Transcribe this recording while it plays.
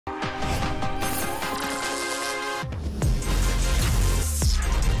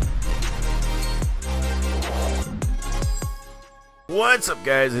What's up,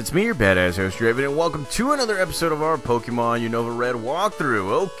 guys? It's me, your badass host, Draven, and welcome to another episode of our Pokemon Unova Red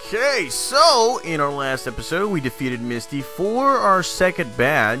walkthrough. Okay, so in our last episode, we defeated Misty for our second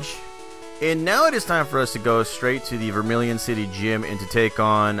badge, and now it is time for us to go straight to the Vermilion City Gym and to take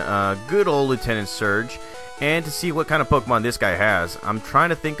on good old Lieutenant Surge, and to see what kind of Pokemon this guy has. I'm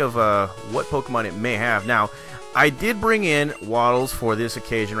trying to think of what Pokemon it may have. Now, I did bring in Waddles for this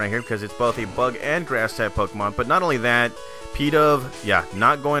occasion right here because it's both a bug and grass type Pokemon, but not only that, P-Dove, yeah,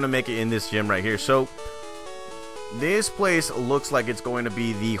 not going to make it in this gym right here. So this place looks like it's going to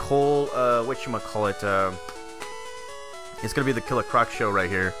be the whole whatchamacallit, it's gonna be the Killer Croc show right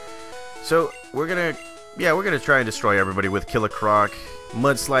here. So we're gonna try and destroy everybody with Killer Croc.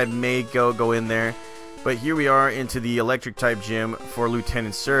 Mudslide may go in there, but here we are into the electric type gym for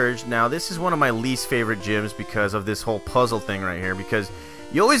Lieutenant Surge. Now this is one of my least favorite gyms because of this whole puzzle thing right here, because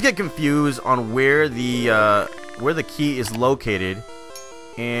you always get confused on where the key is located,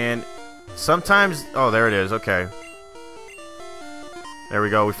 and sometimes, oh, there it is. Okay, there we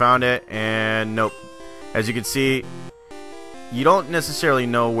go, we found it. And nope, as you can see, you don't necessarily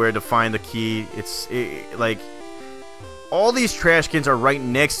know where to find the key. It's like all these trash cans are right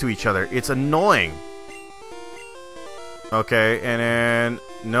next to each other. It's annoying. Okay, and then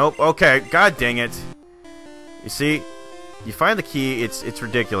nope. Okay, god dang it. You see, you find the key, it's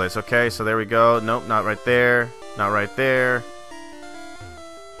ridiculous. Okay, so there we go. Nope, not right there. Not right there.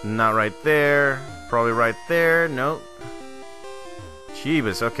 Not right there. Probably right there. Nope.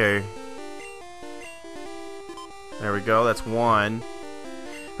 Jeebus, okay. There we go, that's one.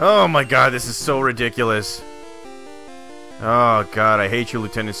 Oh my god, this is so ridiculous. Oh god, I hate you,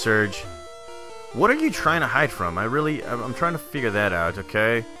 Lieutenant Surge. What are you trying to hide from? I'm trying to figure that out,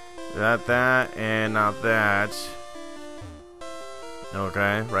 okay? That, and not that.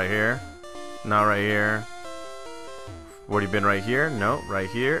 Okay, right here. Not right here. Would have been right here? No, right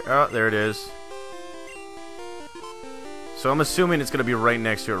here. Oh, there it is. So I'm assuming it's going to be right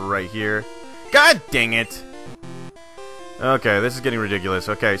next to it right here. God dang it! Okay, this is getting ridiculous.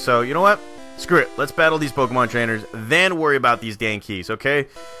 Okay, so you know what? Screw it. Let's battle these Pokemon trainers, then worry about these dang keys, okay?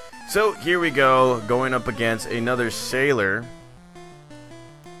 So here we go, going up against another Sailor.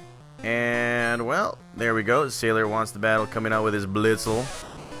 And, well, there we go. Sailor wants the battle, coming out with his Blitzel.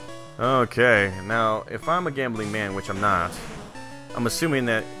 Okay, now, if I'm a gambling man, which I'm not, I'm assuming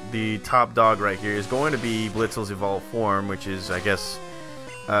that the top dog right here is going to be Blitzel's evolved form, which is, I guess,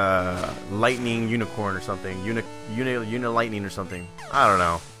 Lightning Unicorn or something. Uni-Lightning or something. I don't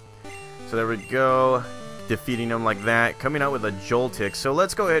know. So there we go. Defeating him like that. Coming out with a Joltik. So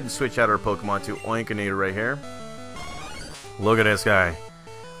let's go ahead and switch out our Pokemon to Oinkinator right here. Look at this guy.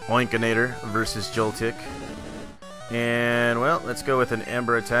 Oinkinator versus Joltik. And, well, let's go with an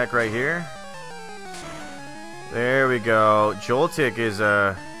Ember attack right here. There we go. Joltik is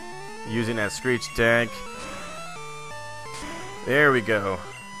using that Screech attack. There we go.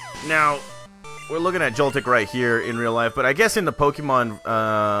 Now, we're looking at Joltik right here in real life, but I guess in the Pokemon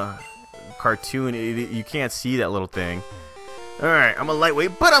cartoon, you can't see that little thing. Alright, I'm a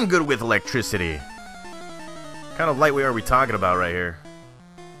lightweight, but I'm good with electricity. What kind of lightweight are we talking about right here?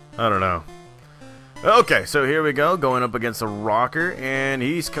 I don't know. Okay, so here we go, going up against a Rocker, and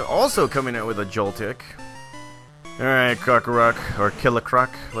he's also coming out with a Joltik. Alright, Krokorok, or Killer Croc,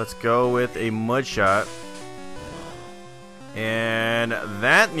 let's go with a Mudshot. And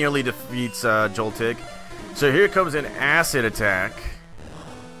that nearly defeats Joltik. So here comes an Acid attack.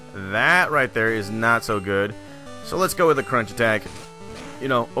 That right there is not so good. So let's go with a Crunch attack. You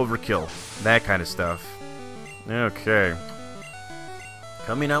know, overkill. That kind of stuff. Okay.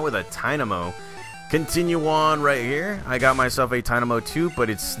 Coming out with a Tynamo. Continue on right here. I got myself a Tynamo 2, but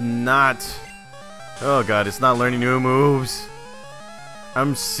it's not... Oh god, it's not learning new moves.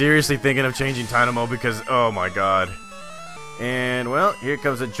 I'm seriously thinking of changing Tynamo because... Oh my god. And, well, here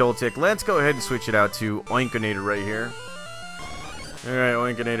comes a Joltik. Let's go ahead and switch it out to Oinkinator right here.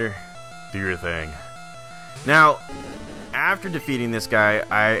 Alright, Oinkinator. Do your thing. Now, after defeating this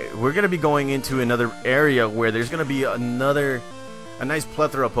guy, we're going to be going into another area where there's going to be a nice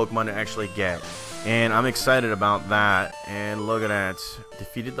plethora of Pokemon to actually get. And I'm excited about that. And look at that.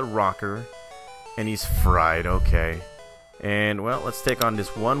 Defeated the Rocker. And he's fried. Okay. And, well, let's take on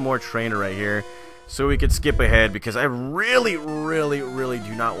this one more trainer right here. So we could skip ahead because I really, really, really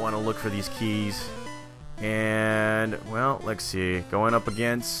do not want to look for these keys. And, well, let's see. Going up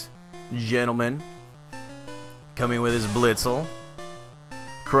against Gentleman. Coming with his Blitzel.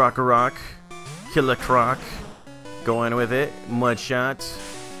 Krokorok. Killer Croc. Going with it. Mudshot.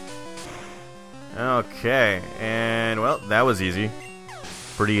 Okay, and well, that was easy.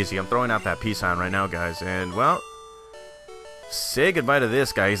 Pretty easy. I'm throwing out that peace sign right now, guys. And well, say goodbye to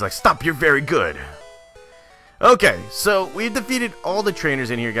this guy. He's like, stop, you're very good. Okay, so we've defeated all the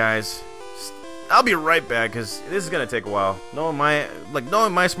trainers in here, guys. I'll be right back, because this is going to take a while. Knowing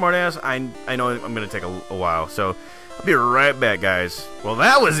my smart ass, I know I'm going to take a while. So, I'll be right back, guys. Well,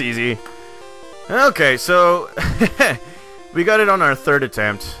 that was easy. Okay, so, we got it on our third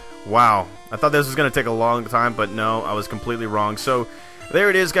attempt. Wow. I thought this was going to take a long time, but no, I was completely wrong. So, there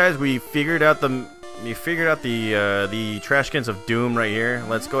it is, guys. We figured out the trash cans of doom right here.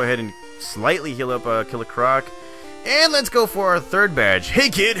 Let's go ahead and slightly heal up Killer Croc. And let's go for our third badge. Hey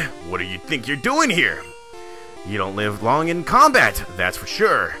kid, what do you think you're doing here? You don't live long in combat, that's for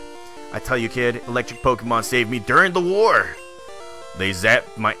sure. I tell you kid, electric Pokemon saved me during the war. They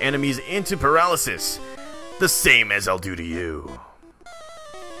zapped my enemies into paralysis. The same as I'll do to you.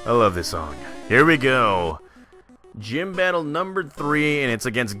 I love this song. Here we go. Gym battle number 3, and it's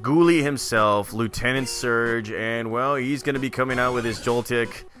against Ghoulie himself, Lieutenant Surge, and well, he's gonna be coming out with his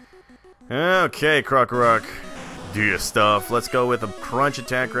Joltik. Okay, Krokorok, do your stuff. Let's go with a crunch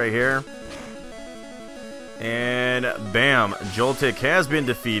attack right here. And bam, Joltik has been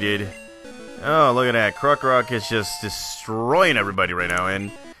defeated. Oh, look at that. Krokorok is just destroying everybody right now,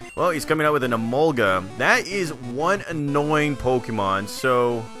 and well, he's coming out with an Emolga. That is one annoying Pokemon,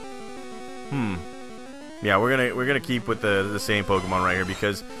 so yeah, we're gonna keep with the same Pokemon right here,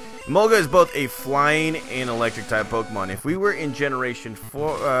 because Emolga is both a flying and electric type Pokemon. If we were in Generation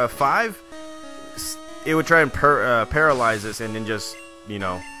 5, it would try and paralyze us and then just, you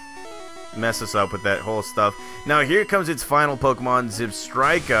know, mess us up with that whole stuff. Now here comes its final Pokemon,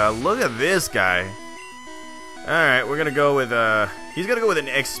 Zebstrika. Look at this guy. Alright, we're gonna go with he's gonna go with an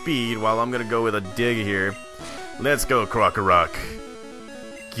X speed while I'm gonna go with a dig here. Let's go, Krokorok.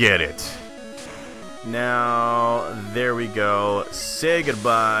 Get it. Now, there we go. Say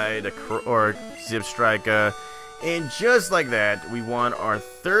goodbye to Zebstrika. And just like that, we won our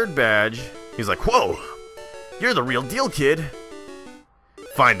third badge. He's like, whoa, you're the real deal, kid.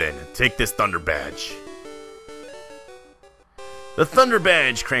 Fine then, take this Thunder Badge. The Thunder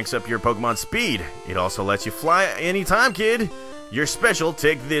Badge cranks up your Pokemon's speed. It also lets you fly anytime, kid. You're special,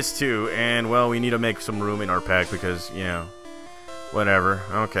 take this too. And, well, we need to make some room in our pack because, you know, whatever.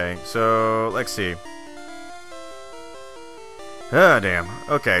 Okay, so, let's see. Ah, damn.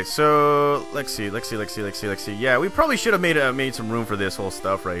 Okay, so let's see. Yeah, we probably should have made some room for this whole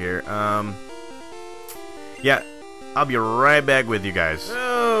stuff right here. Yeah, I'll be right back with you guys.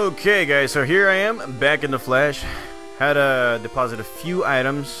 Okay, guys, so here I am, back in the flesh. Had to deposit a few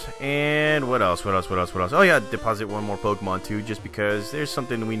items, and what else? Oh yeah, deposit one more Pokemon too, just because there's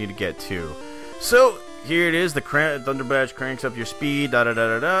something we need to get to. So here it is, the Thunder Badge cranks up your speed,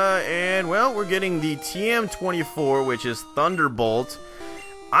 and well, we're getting the TM24, which is Thunderbolt.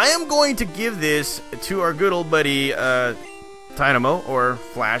 I am going to give this to our good old buddy Dynamo, or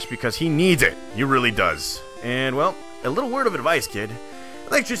Flash, because he needs it. He really does. And well, a little word of advice, kid.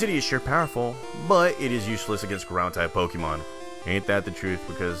 Electricity is sure powerful, but it is useless against ground-type Pokemon. Ain't that the truth?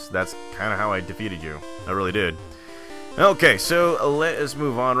 Because that's kind of how I defeated you. I really did. Okay, so let us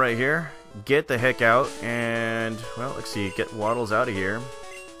move on right here. Get the heck out, and, well, let's see, get Waddles out of here.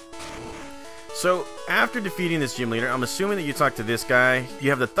 So, after defeating this gym leader, I'm assuming that you talk to this guy. You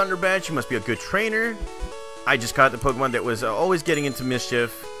have the Thunder Badge, you must be a good trainer. I just caught the Pokemon that was always getting into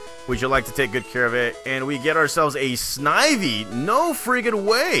mischief. Would you like to take good care of it? And we get ourselves a Snivy. No friggin'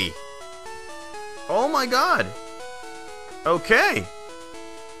 way. Oh my god. Okay.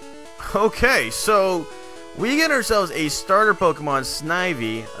 Okay, so we get ourselves a starter Pokemon,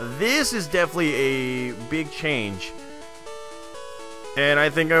 Snivy. This is definitely a big change. And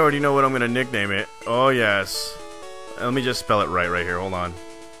I think I already know what I'm going to nickname it. Oh, yes. Let me just spell it right here. Hold on.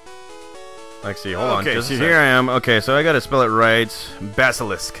 Let's see. Hold on. Okay, so here I am. Okay, so I got to spell it right.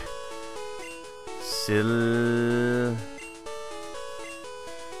 Basilisk.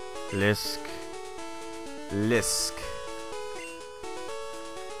 Lisk.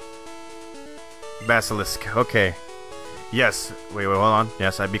 Basilisk. Okay. Yes. Wait, hold on.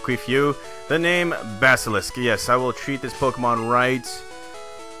 Yes, I bequeath you the name Basilisk. Yes, I will treat this Pokemon right.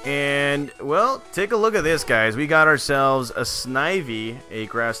 And, well, take a look at this, guys. We got ourselves a Snivy, a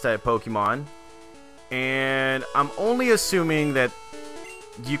grass-type Pokemon. And I'm only assuming that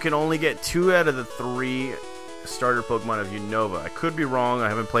you can only get 2 out of the 3 starter Pokemon of Unova. I could be wrong. I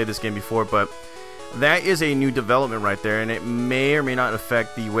haven't played this game before, but that is a new development right there, and it may or may not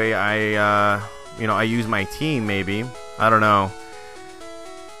affect the way I use my team, maybe. I don't know.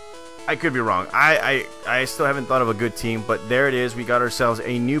 I could be wrong. I still haven't thought of a good team, but there it is. We got ourselves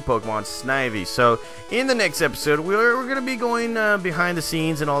a new Pokemon, Snivy. So in the next episode, we're going to be going behind the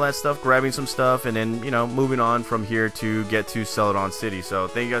scenes and all that stuff, grabbing some stuff, and then, you know, moving on from here to get to Celadon City. So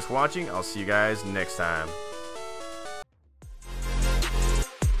thank you guys for watching. I'll see you guys next time.